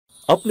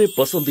अपने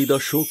पसंदीदा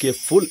शो के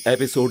फुल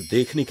एपिसोड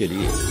देखने के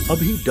लिए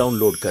अभी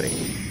डाउनलोड करें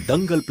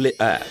दंगल प्ले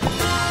ऐप।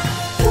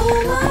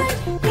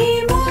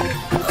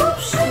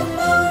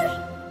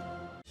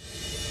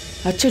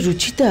 আচ্ছা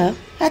রুচিতা,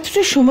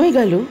 এতটা সময়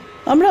গেল,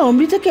 আমরা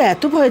অমৃতাকে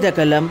এত ভয়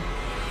দেখালাম,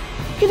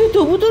 কিন্তু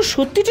তবু তো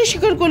সত্যিটা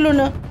স্বীকার করলো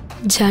না।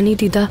 জানি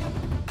দিদা,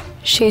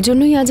 সেই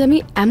জন্যই আজ আমি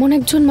এমন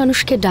একজন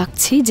মানুষকে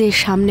ডাকছি যে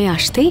সামনে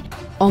আসতেই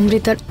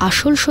অমৃতার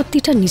আসল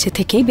সত্যিটা নিজে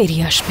থেকেই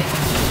বেরিয়ে আসবে।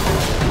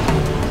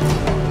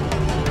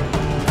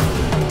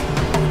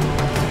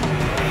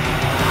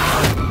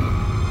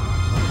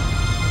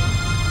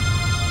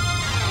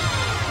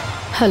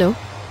 হ্যালো,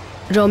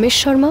 রমেশ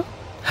শর্মা?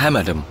 হ্যাঁ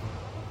ম্যাডাম,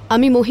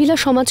 আমি মহিলা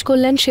সমাজ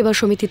কল্যাণ সেবা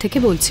সমিতি থেকে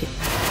বলছি।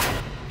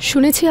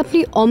 শুনেছি আপনি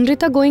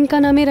অমৃতা গোয়েঙ্কা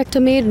নামের একটা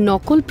মেয়ের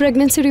নকল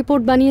প্রেগন্যান্সি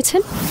রিপোর্ট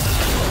বানিয়েছেন।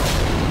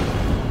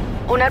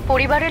 ওনার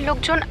পরিবারের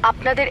লোকজন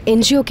আপনাদের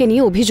এনজিওকে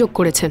নিয়ে অভিযোগ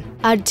করেছেন,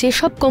 আর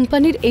যেসব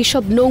কোম্পানির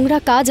এইসব নোংরা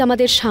কাজ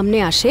আমাদের সামনে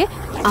আসে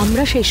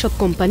আমরা সেই সব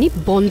কোম্পানি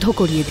বন্ধ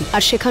করিয়ে দিই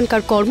আর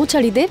সেখানকার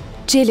কর্মচারীদের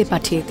জেলে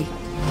পাঠিয়ে দিই।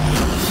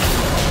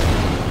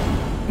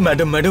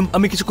 ম্যাডাম ম্যাডাম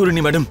আমি কিছু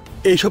করিনি ম্যাডাম,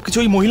 এইসব কিছু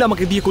ওই মহিলা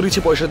আমাকে দিয়ে করেছে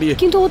পয়সা দিয়ে।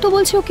 কিন্তু ও তো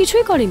বলছে ও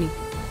কিছুই করেনি,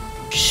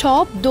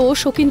 সব দোষ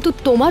ও কিন্তু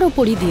তোমার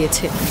ওপরই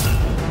দিয়েছে।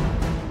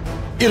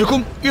 এরকম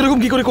এরকম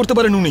কি করে করতে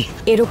পারেন উনি?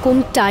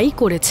 এরকমটাই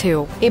করেছে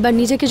ও। এবার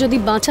নিজেকে যদি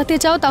বাঁচাতে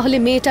চাও তাহলে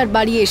মেয়েটার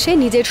বাড়ি এসে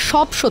নিজের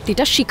সব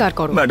সত্যিটা স্বীকার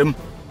করো। ম্যাডাম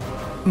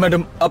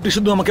ম্যাডাম আপনি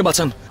শুধু আমাকে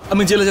বাঁচান,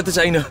 আমি জেলে যেতে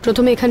চাই না।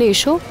 প্রথমে এখানে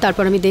এসো,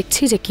 তারপর আমি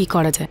দেখছি যে কি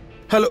করা যায়।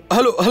 Hello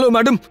hello hello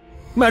madam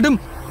madam.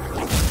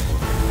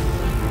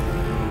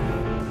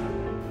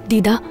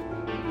 দিদা,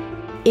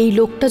 এই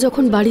লোকটা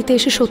যখন বাড়িতে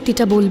এসে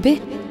সত্যিটা বলবে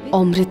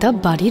অমৃতা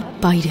বাড়ির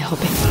বাইরে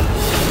হবে।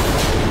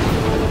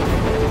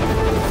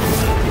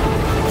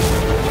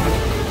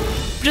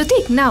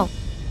 প্রতীক নাও।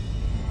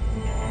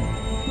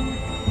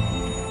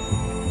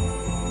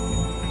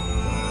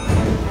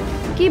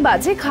 কি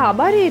বাজে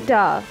খাবার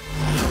এটা।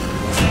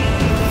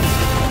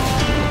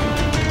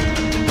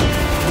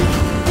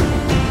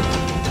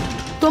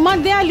 তোমার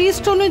দেয়া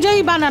লিস্ট অনুযায়ী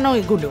বানানো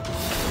এগুলো,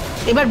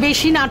 এবার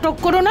বেশি নাটক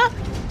করো না,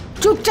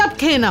 চুপচাপ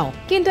খেয়ে নাও।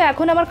 কিন্তু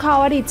এখন আমার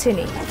খাওয়ার ইচ্ছে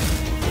নেই।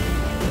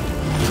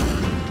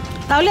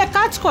 তাহলে এক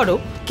কাজ করো,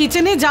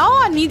 কিচেনে যাও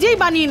আর নিজেই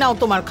বানিয়ে নাও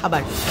তোমার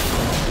খাবার।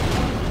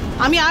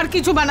 আমি আর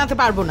কিছু বানাতে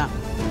পারবো না।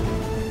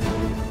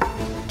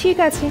 ঠিক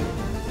আছে,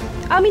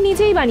 আমি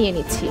নিজেই বানিয়ে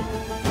নিচ্ছি।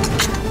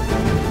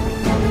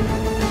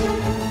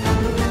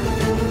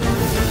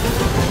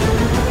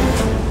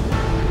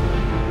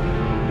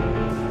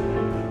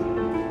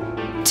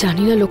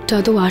 জানি না লোকটা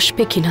আদৌ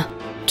আসবে কিনা।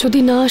 যদি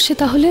না আসে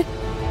তাহলে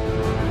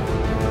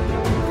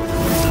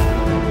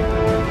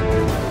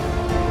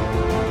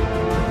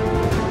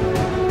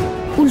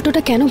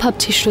উল্টোটা কেন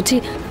ভাবছিস রুচি?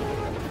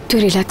 তুই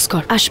রিল্যাক্স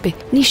কর, আসবে,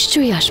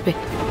 নিশ্চয়ই আসবে।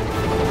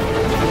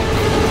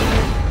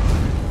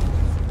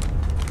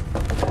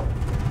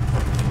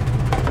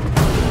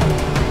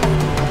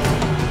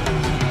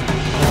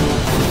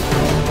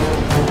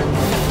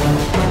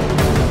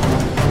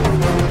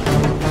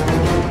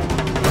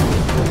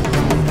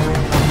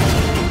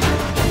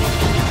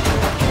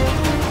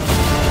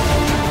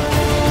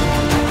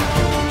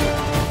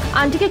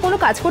 আন্টিকে কোনো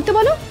কাজ করতে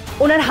বলো,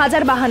 ওনার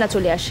হাজার বাহানা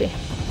চলে আসে।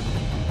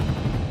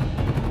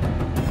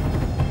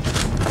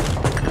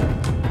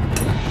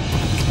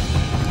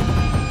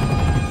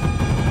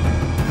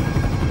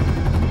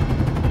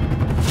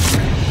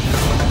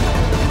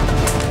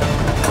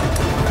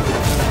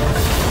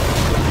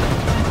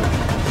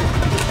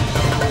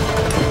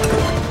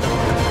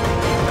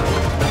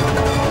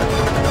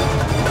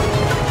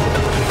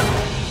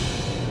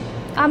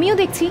 আমিও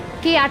দেখছি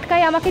কে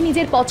আটকায় আমাকে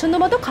নিজের পছন্দ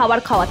মতো খাবার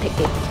খাওয়া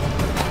থেকে।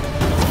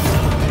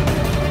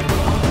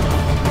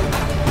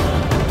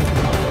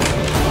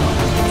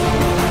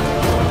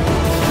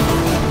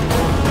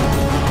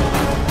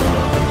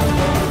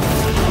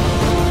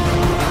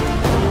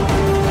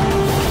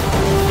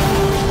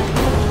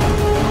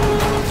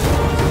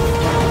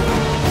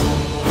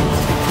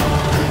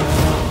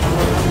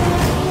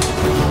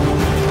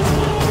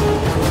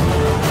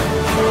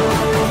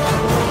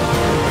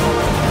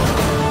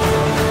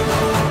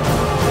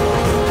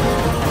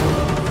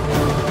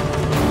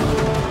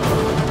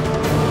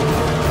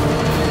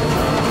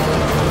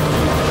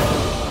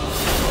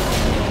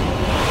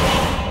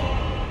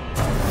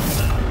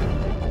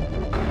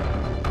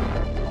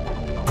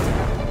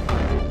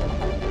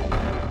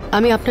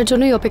 আমি আপনার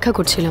জন্যই অপেক্ষা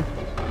করছিলাম।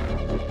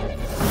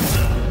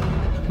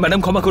 ম্যাডাম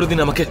ক্ষমা করে দিন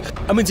আমাকে,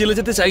 আমি জেলে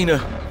যেতে চাই না।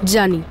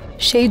 জানি,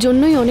 সেই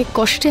জন্যই অনেক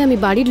কষ্টে আমি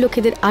বাড়ির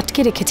লোকেদের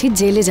আটকে রেখেছি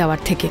জেলে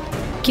যাওয়ার থেকে।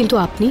 কিন্তু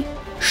আপনি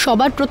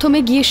সবার প্রথমে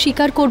গিয়ে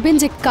স্বীকার করবেন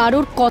যে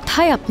কারোর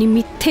কথায় আপনি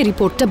মিথ্যে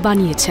রিপোর্টটা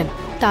বানিয়েছেন।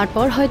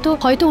 তারপর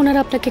হয়তো ওনারা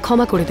আপনাকে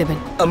ক্ষমা করে দেবেন।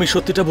 আমি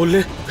সত্যিটা বললে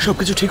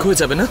সবকিছু ঠিক হয়ে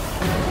যাবে না?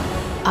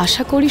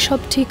 আশা করি সব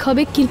ঠিক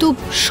হবে, কিন্তু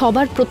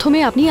সবার প্রথমে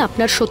আপনি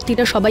আপনার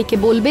সত্যিটা সবাইকে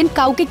বলবেন,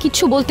 কাউকে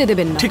কিচ্ছু বলতে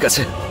দেবেন না। ঠিক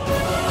আছে।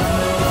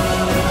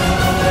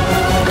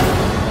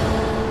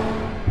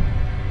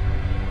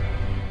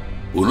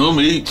 পুনম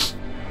এই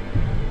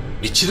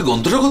বিচ্ছিরি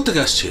গন্ধটা কোথা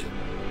থেকে আসছে?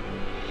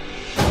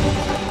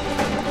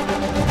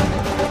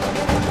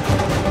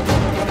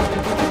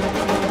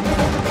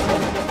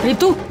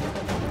 ঋতু,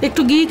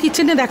 একটু গিয়ে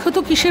কিচেনে দেখো তো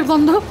কিসের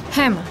গন্ধ।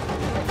 হ্যাঁ মা।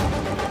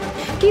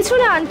 কিছু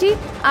না আন্টি,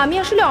 আমি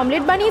আসলে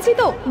অমলেট বানিয়েছি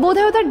তো,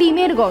 বোধহয় ওটা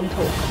ডিমের গন্ধ।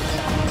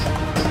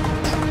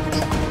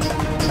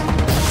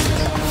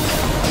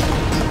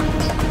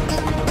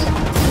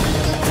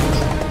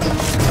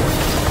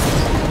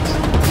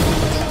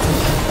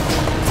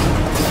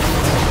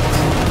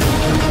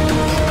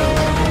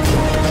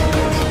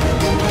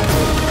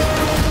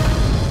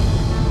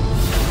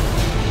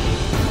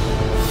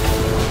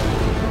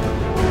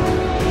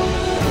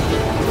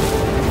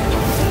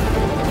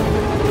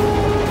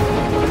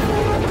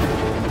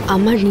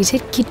 আমার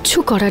নিজের কিচ্ছু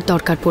করার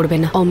দরকার পড়বে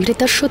না,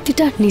 অমৃতার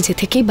সত্যিটা নিজে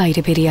থেকেই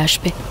বাইরে বেরিয়ে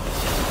আসবে।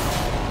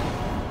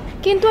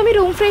 কিন্তু আমি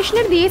রুম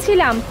ফ্রেশনার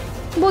দিয়েছিলাম,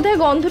 বোধহয়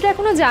গন্ধটা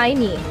এখনো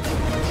যায়নি।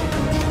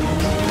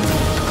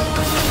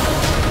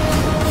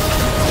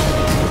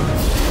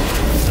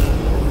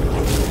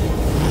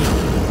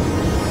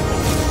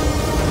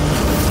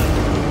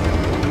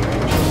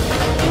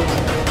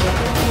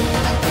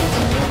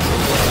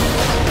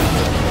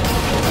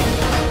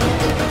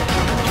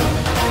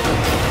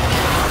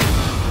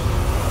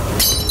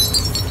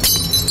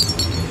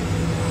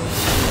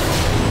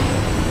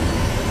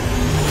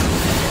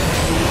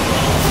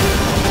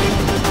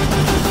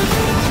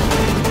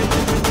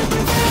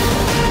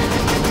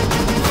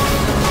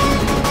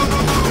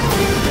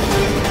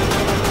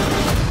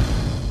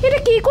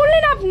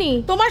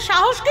 তোমার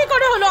সাহস কি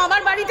করে হলো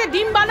আমার বাড়িতে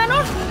ডিম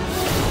বানানোর?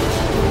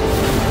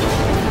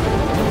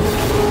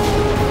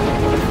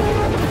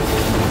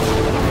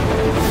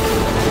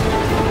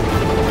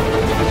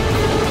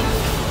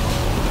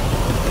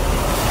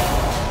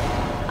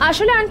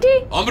 আসলে আন্টি,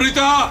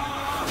 অমৃতা,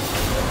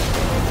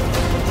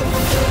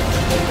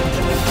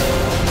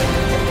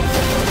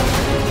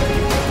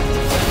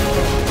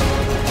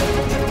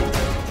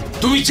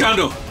 তুমি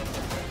জানো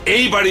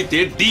এই বাড়িতে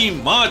ডিম,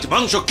 মাছ,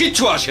 মাংস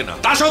কিচ্ছু আসে না,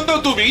 তা সত্ত্বেও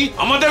তুমি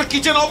আমাদের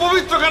কিচেন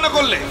অপবিত্র কেন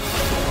করলে?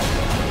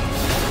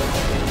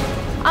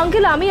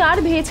 আঙ্কেল, আমি আর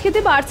ভেজ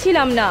খেতে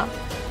পারছিলাম না,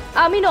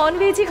 আমি নন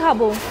ভেজই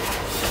খাবো।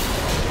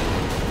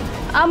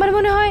 আমার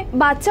মনে হয়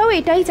বাচ্চাও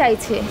এটাই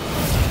চাইছে।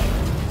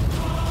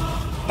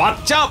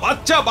 বাচ্চা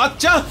বাচ্চা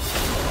বাচ্চা,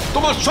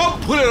 তোমার সব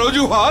ভুলের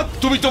অজুহাত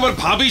তুমি তোমার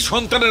ভাবি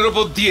সন্তানের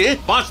উপর দিয়ে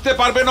বাঁচতে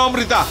পারবে না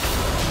অমৃতা।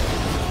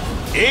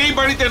 এই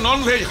বাড়িতে নন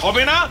ভেজ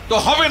হবে না তো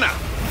হবে না।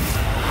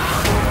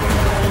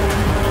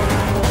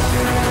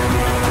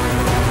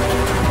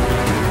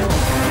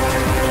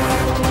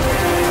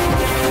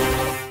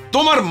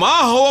 তোমার মা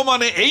হওয়া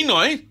মানে এই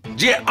নয়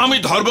যে আমি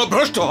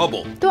ধর্মভ্রষ্ট হব।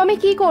 তো আমি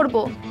কি করব?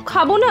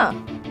 খাবো না,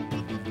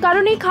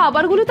 কারণ এই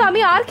খাবারগুলো তো আমি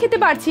আর খেতে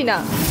পারছি না।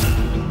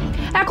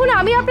 এখন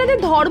আমি আপনাদের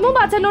ধর্ম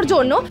বাঁচানোর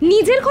জন্য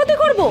নিজের ক্ষতি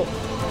করব?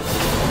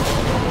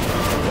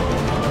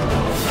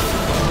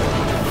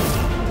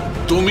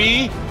 তুমি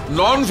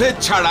নন ভেজ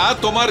ছাড়া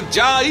তোমার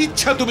যা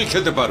ইচ্ছা তুমি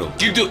খেতে পারো,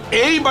 কিন্তু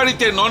এই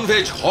বাড়িতে নন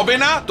ভেজ হবে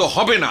না তো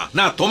হবে না,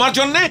 না তোমার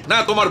জন্য না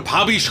তোমার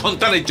ভাবি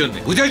সন্তানের জন্য।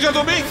 বুঝেছো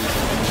তুমি?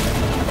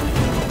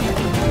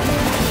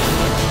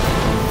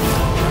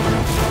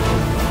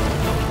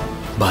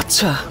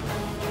 বাচ্চা,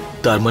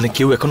 তার মানে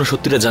কেউ এখনো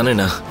সত্যিটা জানে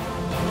না।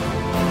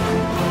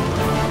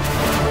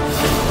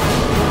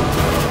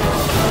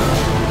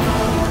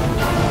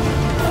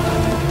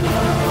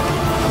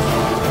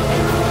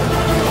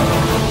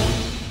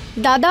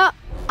 দাদা,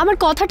 আমার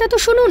কথাটা তো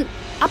শুনুন।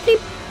 আপনি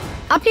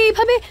আপনি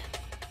এইভাবে,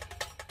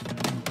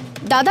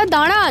 দাদা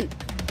দাঁড়ান।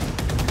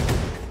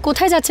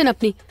 কোথায় যাচ্ছেন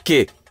আপনি? কে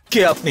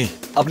কে আপনি?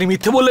 আপনি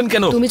মিথ্যে বললেন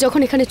কেন? তুমি যখন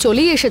এখানে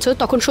চলেই এসেছো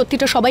তখন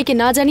সত্যিটা সবাইকে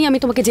না জানিয়ে আমি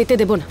তোমাকে যেতে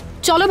দেব না।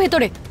 চলো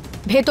ভেতরে,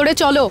 ভেতরে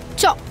চলো।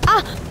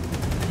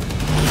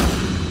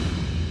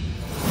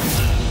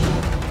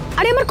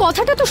 আরে আমার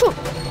কথাটা তো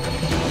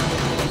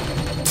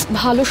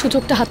ভালো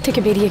সুযোগটা হাত থেকে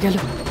বেরিয়ে গেল।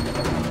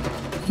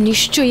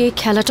 নিশ্চয়ই এই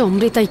খেলাটা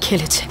অমৃতাই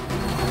খেলেছে।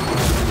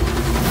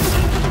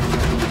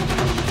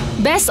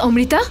 ব্যাস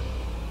অমৃতা,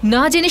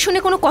 না জেনে শুনে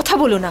কোনো কথা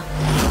বলো না।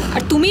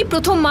 আর তুমি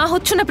প্রথম মা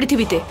হচ্ছ না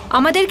পৃথিবীতে,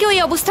 আমাদেরকে ওই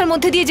অবস্থার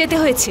মধ্যে দিয়ে যেতে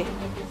হয়েছে।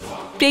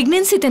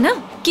 প্রেগন্যান্সিতে না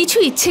কিছু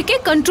ইচ্ছেকে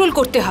কন্ট্রোল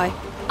করতে হয়।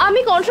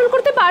 আমি কন্ট্রোল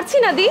করতে পারছি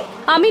না দি,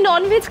 আমি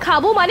ননভেজ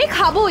খাবো মানে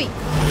খাবোই।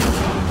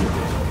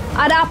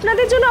 আর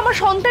আপনাদের জন্য আমার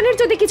সন্তানের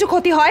যদি কিছু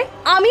ক্ষতি হয়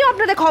আমিও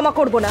আপনাদের ক্ষমা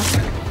করব না।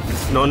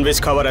 ননভেজ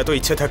খাওয়ার এত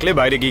ইচ্ছে থাকলে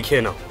বাইরে গিয়ে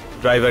খেয়ে নাও,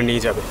 ড্রাইভার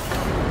নিয়ে যাবে।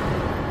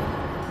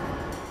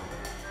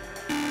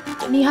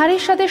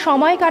 নিহারের সাথে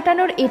সময়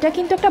কাটানোর এটা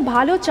কিন্তু একটা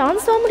ভালো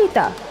চান্স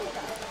অমৃতা।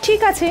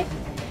 ঠিক আছে,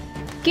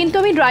 কিন্তু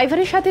আমি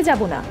ড্রাইভারের সাথে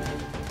যাব না,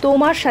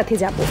 তোমার সাথে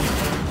যাব।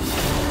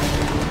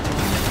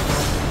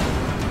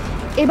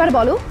 এবার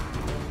বলো,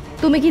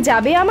 তুমি কি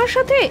যাবে আমার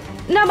সাথে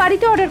না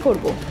বাড়িতে অর্ডার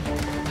করব?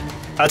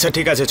 আচ্ছা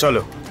ঠিক আছে,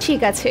 চলো।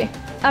 ঠিক আছে,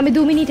 আমি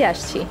 2 মিনিটে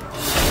আসছি।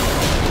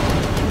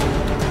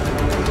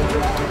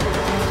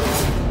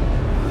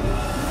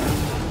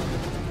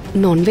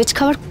 ননভেজ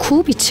খাওয়ার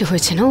খুব ইচ্ছে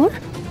হয়েছে না ওর।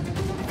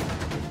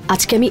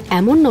 আজকে আমি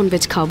এমন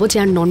ননভেজ খাওয়াবো যে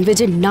আর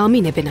ননভেজের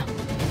নামই নেবে না।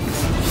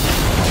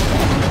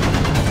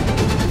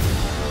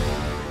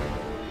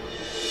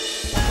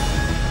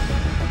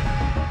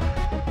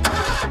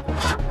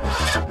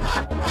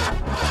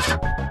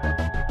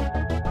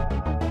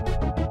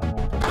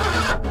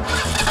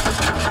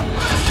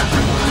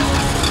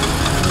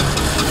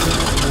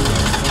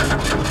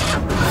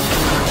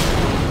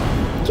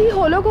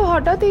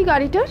 হঠাৎ এই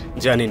গাড়িটার?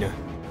 জানি না,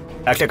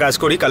 একটা কাজ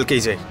করি,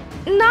 কালকেই যাই।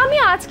 না, আমি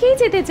আজকেই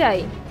যেতে চাই।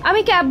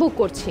 আমি ক্যাব বুক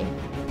করছি।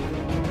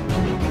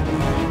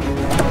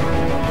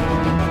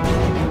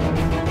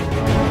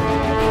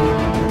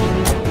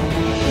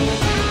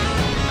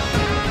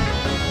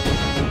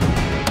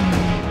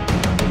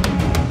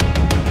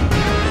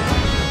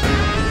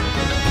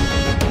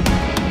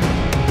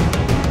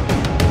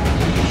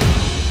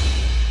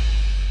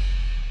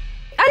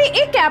 আরে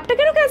এই ক্যাবটা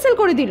কেন ক্যান্সেল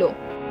করে দিল?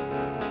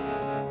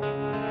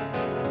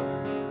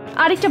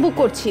 আরেকটা বুক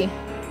করছি।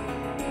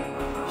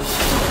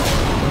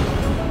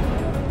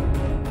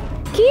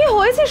 কি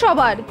হয়েছে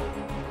সবার?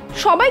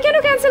 সবাই কেন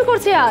ক্যান্সেল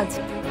করছে আজ?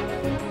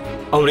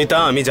 অমৃতা,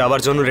 আমি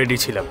যাওয়ার জন্য রেডি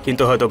ছিলাম,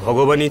 কিন্তু হয়তো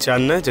ভগবানই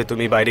চান না যে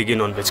তুমি বাইরে গিয়ে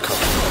ননভেজ খাও।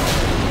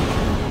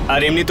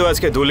 আর এমনি তো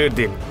আজকে দোলের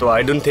দিন, তো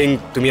আই ডোন্ট থিঙ্ক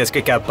তুমি আজকে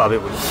ক্যাব পাবে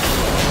বলে।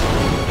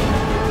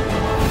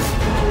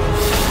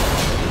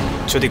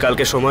 যদি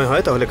কালকে সময়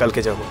হয় তাহলে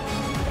কালকে যাব।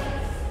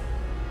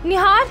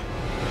 নিহার,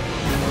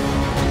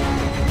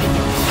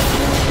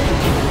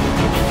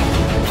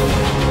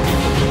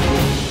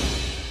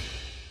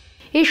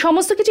 এই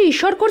সমস্ত কিছু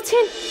ঈশ্বর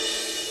করছেন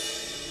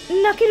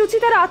নাকি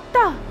রুচিতার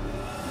আত্মা?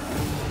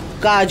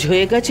 কাজ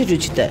হয়ে গেছে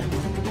রুচিতা,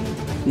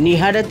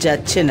 নিহার আর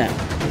যাচ্ছে না।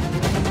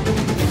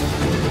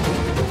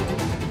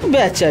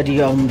 বেচারি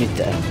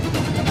অমৃতা।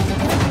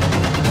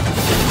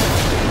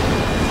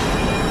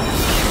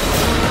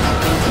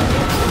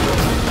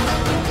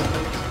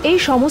 এই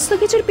সমস্ত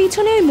কিছুর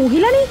পিছনে ওই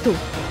মহিলা নেই তো?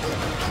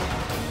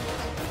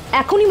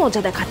 এখনই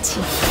মজা দেখাচ্ছি।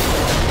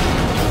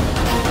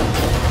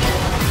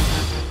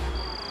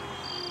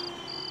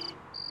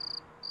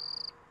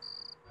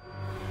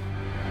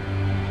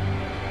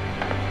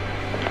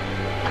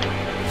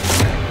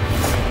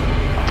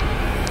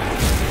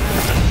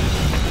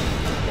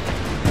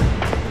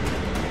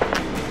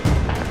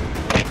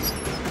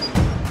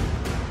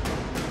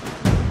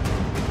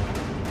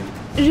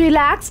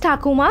 রিল্যাক্স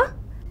ঠাকুমা,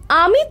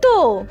 আমি তো।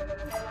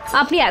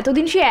 আপনি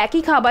এতদিন সে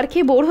একই খাবার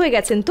খেয়ে বোর হয়ে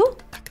গেছেন তো,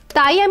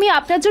 তাই আমি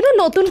আপনার জন্য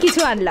নতুন কিছু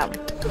আনলাম।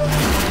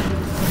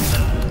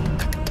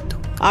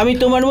 আমি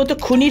তোমার মতো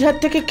খুনির হাত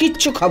থেকে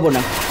কিচ্ছু খাবো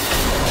না।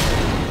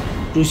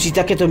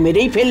 রুচিতাকে তো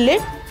মেরেই ফেললে,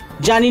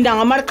 জানি না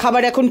আমার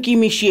খাবার এখন কি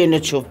মিশিয়ে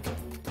এনেছো।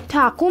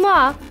 ঠাকুমা,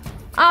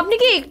 আপনি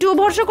কি একটুও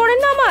ভরসা করেন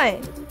না আমায়?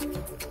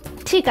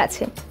 ঠিক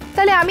আছে,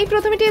 তাহলে আমি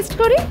প্রথমে টেস্ট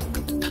করি।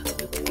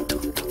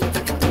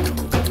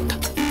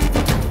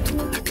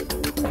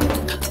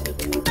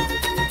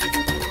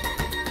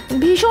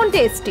 ভীষণ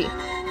টেস্টি।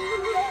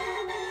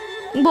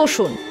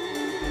 বসুন।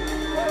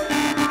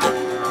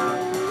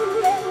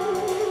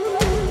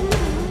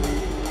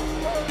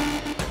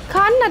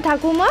 খান না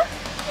ঠাকুমা,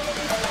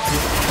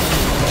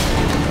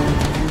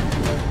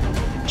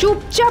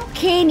 চুপচাপ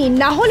খেয়ে নিন,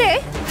 না হলে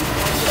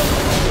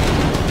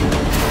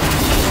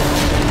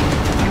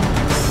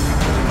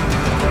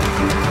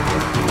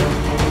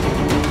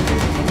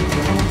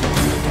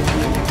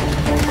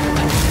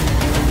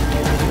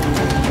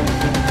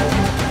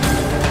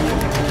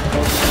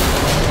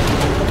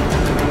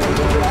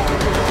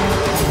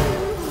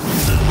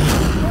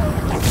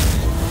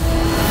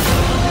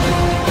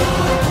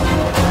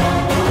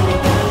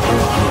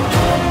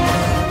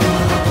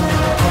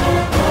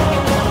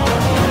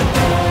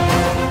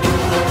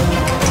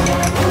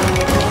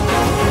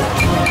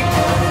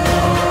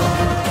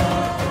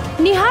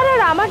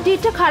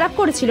ডেটটা খারাপ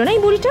করেছিল না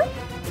এই বুড়িটা।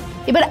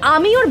 এবার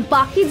আমি ওর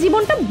বাকি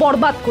জীবনটা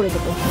বরবাদ করে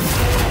দেব।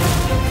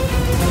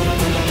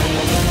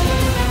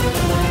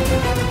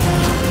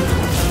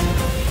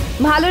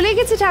 ভালো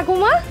লেগেছে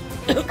ঠাকুমা?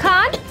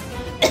 খান।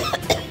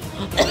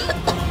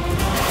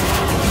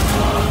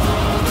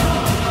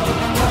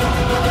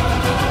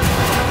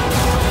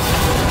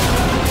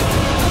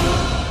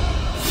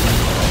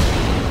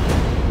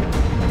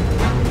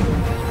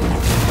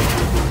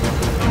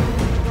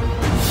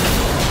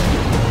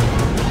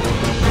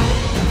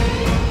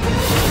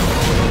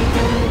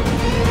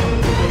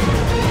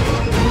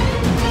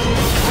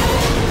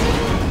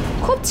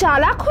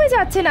 চালাক হয়ে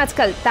যাচ্ছেন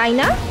আজকাল, তাই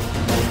না?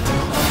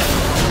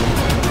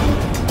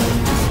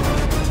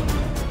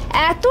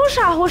 এত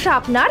সাহস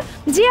আপনার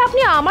যে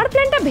আপনি আমার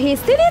প্ল্যানটা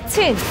ভেস্তে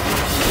দিচ্ছেন।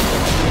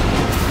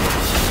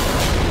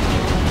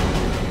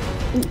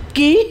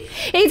 কি?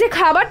 এই যে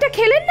খাবারটা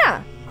খেলেন না,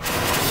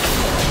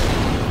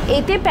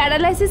 এতে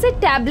প্যারালাইসিসের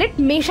ট্যাবলেট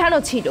মেশানো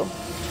ছিল।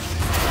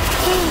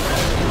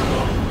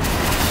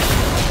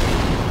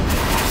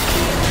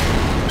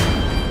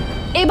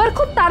 এবার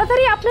খুব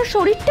তাড়াতাড়ি আপনার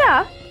শরীরটা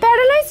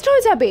প্যারালাইজড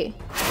হয়ে যাবে,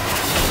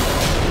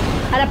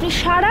 আর আপনি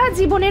সারা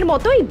জীবনের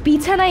মতোই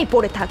বিছানায়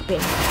পড়ে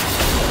থাকবেন।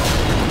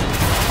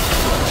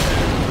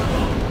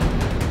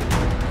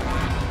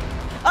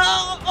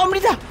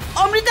 অমৃতা,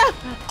 অমৃতা,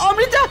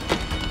 অমৃতা!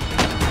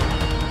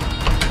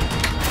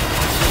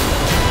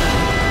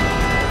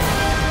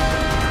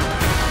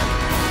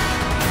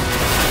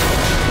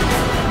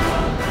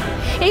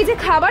 এই যে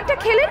খাবারটা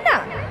খেলেন না,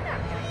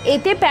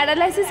 এতে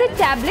প্যারালাইসিসের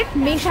ট্যাবলেট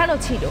মেশানো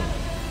ছিল।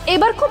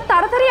 এবার খুব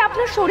তাড়াতাড়ি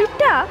আপনার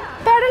শরীরটা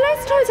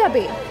প্যারালাইজড হয়ে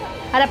যাবে,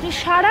 আর আপনি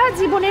সারা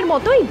জীবনের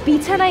মতোই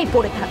বিছানায়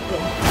পড়ে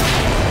থাকবেন।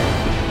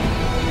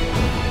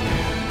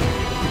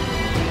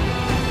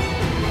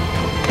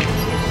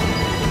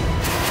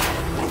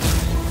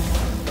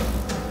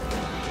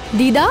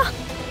 দিদা,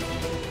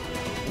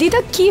 দিদা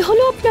কি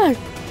হলো আপনার?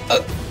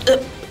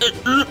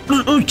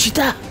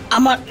 রুচিতা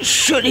আমার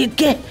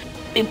শরীরকে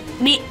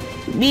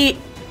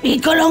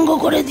বিকলাঙ্গ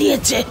করে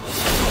দিয়েছে।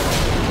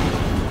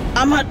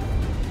 আমার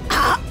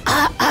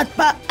হাত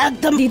পা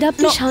একদম। দিদা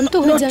আপনি শান্ত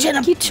হয়ে যান,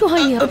 কিচ্ছু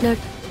হয়নি আপনার।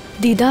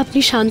 দিদা আপনি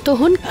শান্ত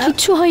হন,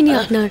 কিচ্ছু হয়নি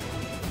আপনার।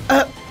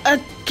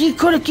 কি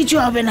করে কিছু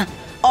হবে না?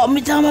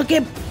 অমৃতা আমাকে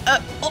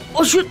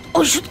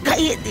ওষুধ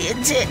খাইয়ে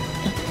দিয়েছে।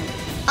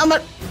 আমার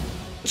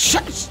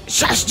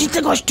শ্বাস নিতে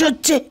কষ্ট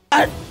হচ্ছে,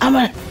 আর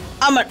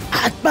আমার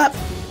হাত পা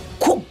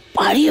খুব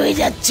ভারী হয়ে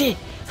যাচ্ছে।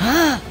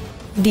 হ্যাঁ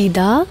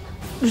দিদা।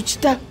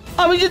 রুচিতা,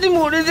 আমি যদি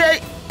মরে যাই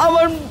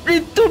আমার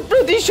মৃত্যুর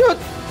প্রতিশোধ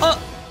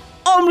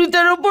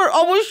অমৃতার উপর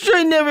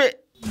অবশ্যই নেবে।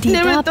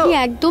 দিদা আপনি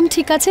একদম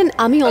ঠিক আছেন।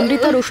 আমি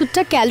অমৃতার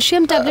ওষুধটা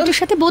ক্যালসিয়াম ট্যাবলেটের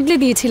সাথে বদলে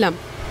দিয়েছিলাম।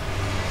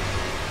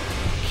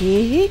 কি?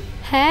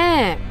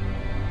 হ্যাঁ।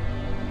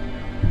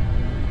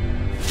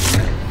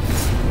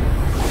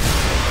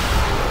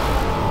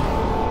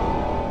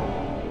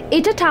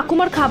 এটা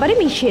ঠাকুমার খাবারে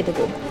মিশিয়ে দেব,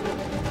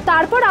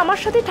 তারপর আমার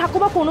সাথে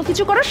ঠাকুমা কোনো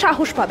কিছু করার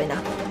সাহস পাবে না।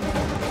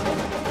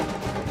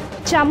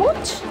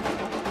 চামচ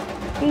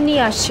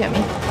নিয়ে আসছি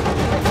আমি।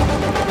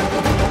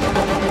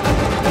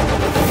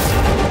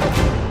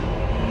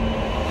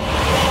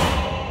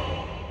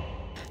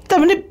 তার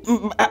মানে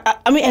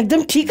আমি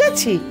একদম ঠিক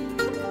আছি?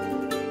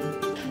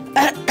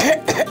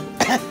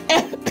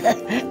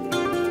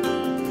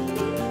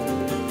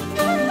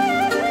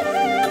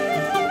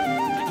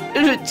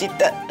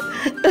 রুচিতা,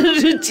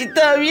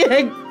 রুচিতা আমি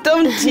একদম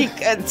ঠিক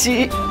আছি।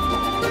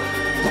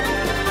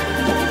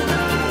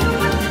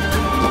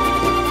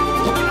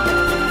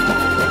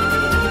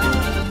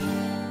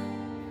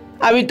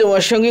 আমি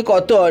তোমার সঙ্গে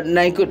কত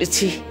অন্যায়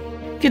করেছি,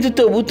 কিন্তু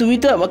তবু তুমি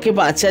তো আমাকে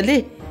বাঁচালে।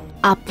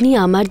 আপনি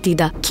আমার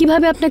দিদা,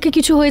 কিভাবে আপনাকে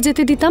কিছু হয়ে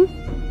যেতে দিতাম?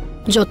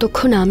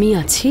 যতক্ষণ আমি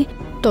আছি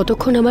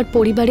ততক্ষণ আমার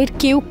পরিবারের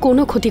কেউ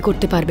কোনো ক্ষতি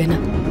করতে পারবে না।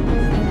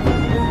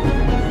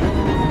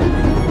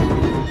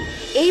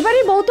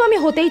 এইবারে বউ তো আমি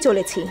হতেই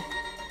চলেছি,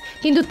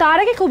 কিন্তু তার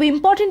আগে খুব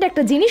ইম্পর্টেন্ট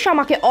একটা জিনিস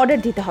আমাকে অর্ডার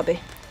দিতে হবে।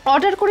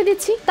 অর্ডার করে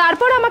দিচ্ছি,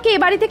 তারপর আমাকে এ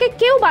বাড়ি থেকে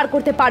কেউ বার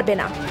করতে পারবে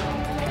না।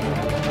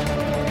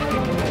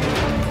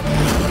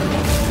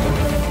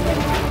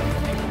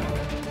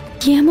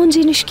 কি এমন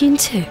জিনিস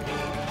কিনছে?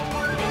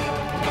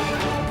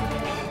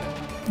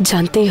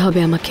 জানতেই হবে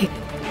আমাকে।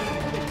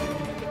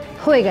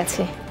 হয়ে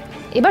গেছে,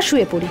 এবার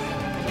শুয়ে পড়ি।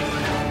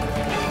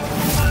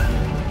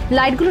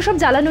 লাইটগুলো সব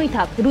জ্বালানোই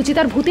থাক,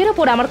 রুচিতার ভূতের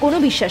ওপর আমার কোনো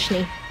বিশ্বাস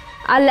নেই।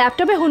 আর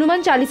ল্যাপটপে হনুমান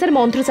চালিসার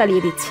মন্ত্র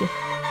চালিয়ে দিচ্ছি।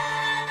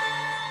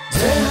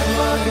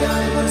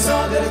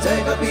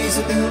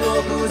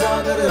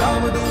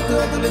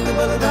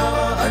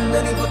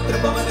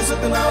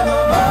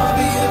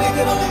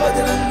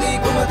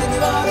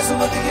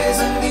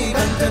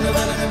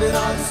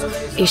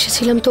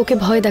 এসেছিলাম তো ওকে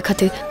ভয়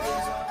দেখাতে,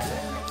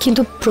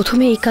 কিন্তু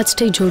প্রথমে এই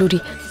কাজটাই জরুরি।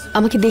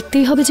 আমাকে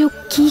দেখতেই হবে যে ও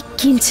কি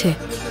কিনছে।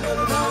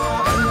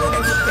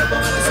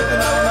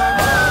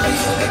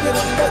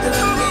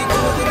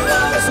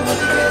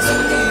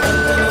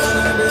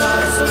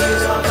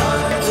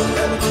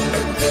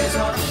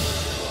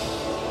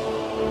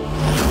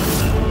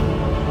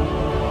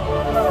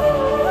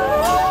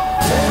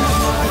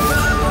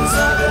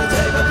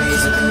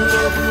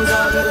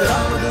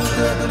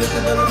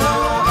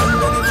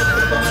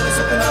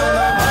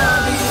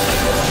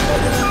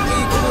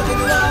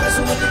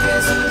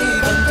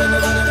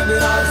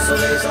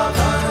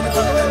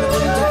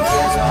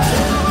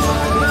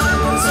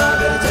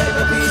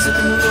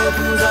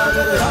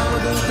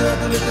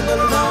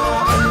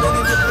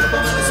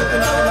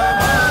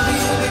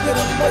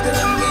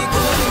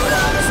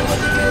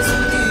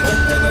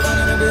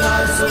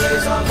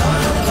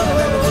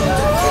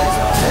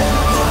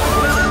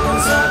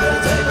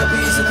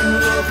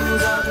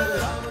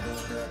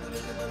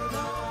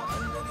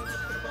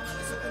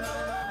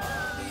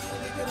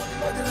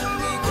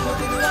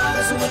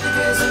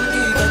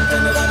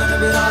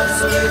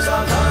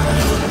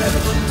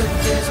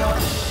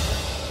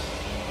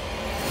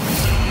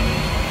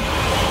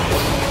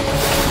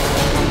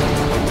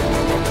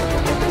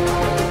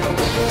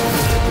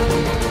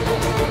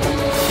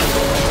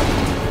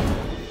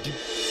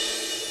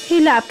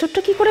 এই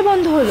ল্যাপটপটা কি করে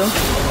বন্ধ হলো?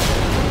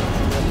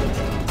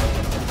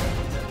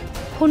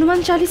 হনুমান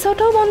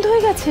চালিসাটাও বন্ধ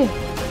হয়ে গেছে।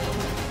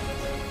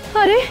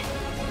 আরে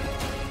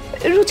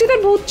রুচিতার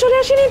ভূত চলে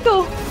আসেনি তো?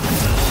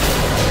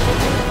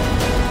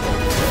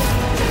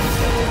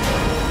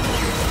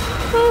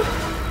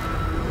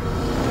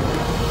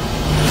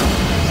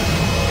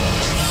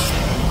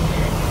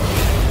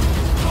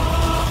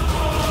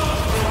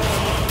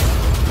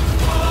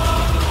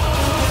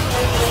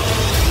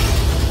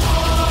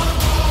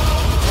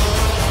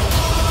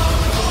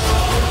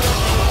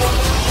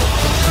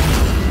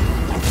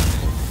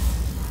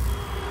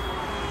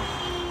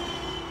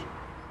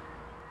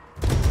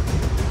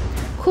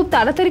 খুব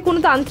তাড়াতাড়ি কোনো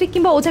তান্ত্রিক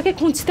কিংবা ওঝাকে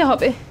খুঁজতে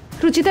হবে।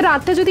 রুচিতার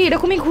আত্মা যদি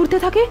এরকমই ঘুরতে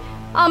থাকে,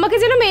 আমাকে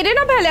যেন মেরে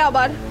না ফেলে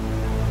আবার।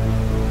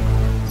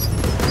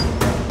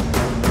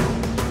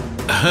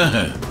 হ্যাঁ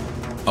হ্যাঁ,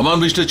 আমার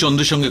মিস্টার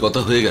চন্দ্রের সঙ্গে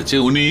কথা হয়ে গেছে,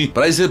 উনি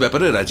প্রাইসের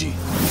ব্যাপারে রাজি।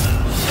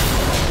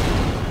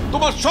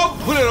 তোমার সব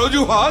ভুলের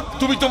অজুহাত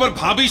তুমি তোমার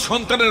ভাবি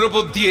সন্তানের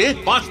উপর দিয়ে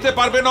বাঁচতে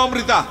পারবে না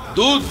অমৃতা।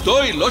 দুধ,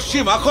 দই, লস্যি,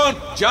 মাখন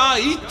যা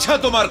ইচ্ছা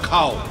তোমার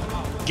খাও,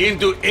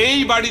 কিন্তু এই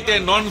বাড়িতে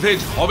ননভেজ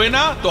হবে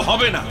না তো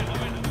হবে না।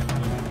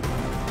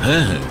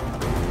 হ্যাঁ হ্যাঁ,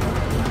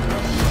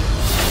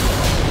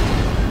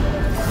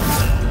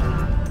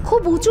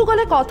 খুব উঁচু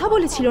গলায় কথা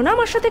বলেছিল না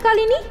আমার সাথে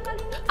কালিনী?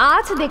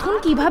 আজ দেখুন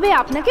কিভাবে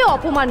আপনাকে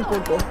অপমান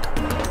করব।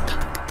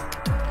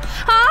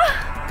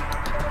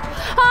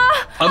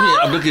 আমি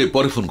আপনাকে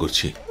পরে ফোন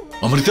করছি।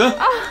 অমৃতা,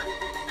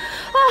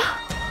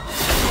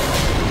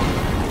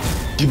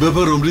 কি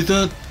ব্যাপার অমৃতা,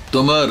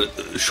 তোমার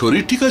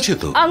শরীর ঠিক আছে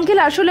তো? আঙ্কেল,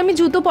 আসলে আমি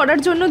জুতো পরার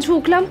জন্য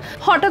ঝুঁকলাম,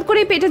 হঠাৎ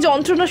করে পেটে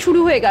যন্ত্রণা শুরু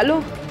হয়ে গেল।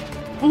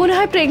 মনে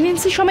হয়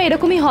প্রেগন্যান্সির সময়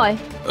এরকমই হয়।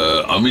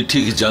 আমি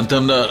ঠিক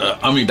জানতাম না,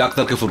 আমি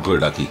ডাক্তারকে ফোন করে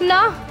ডাকি।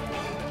 না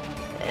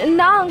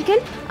না আঙ্কেল,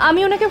 আমি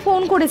ওনাকে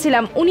ফোন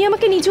করেছিলাম, উনি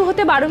আমাকে নিচু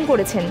হতে বারণ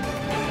করেছেন।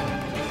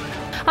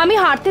 আমি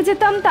হাঁটতে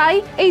যেতাম তাই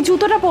এই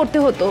জুতোটা পরতে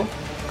হতো।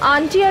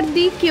 আন্টি আর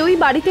দি কেউই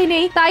বাড়িতে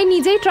নেই, তাই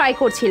নিজেই ট্রাই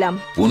করছিলাম।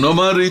 পুনম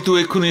আর ঋতু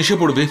এক্ষুনি এসে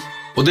পড়বে,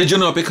 ওদের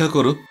জন্য অপেক্ষা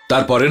করো,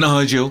 তারপরে না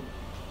হয় যেও।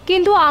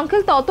 কিন্তু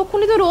আঙ্কেল,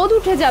 ততক্ষণই তো রোদ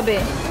উঠে যাবে।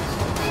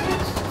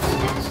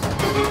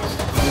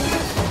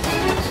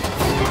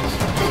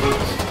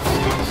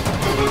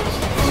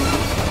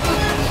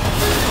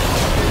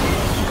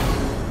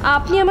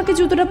 আপনি আমাকে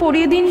জুতোটা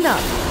পরিয়ে দিন না।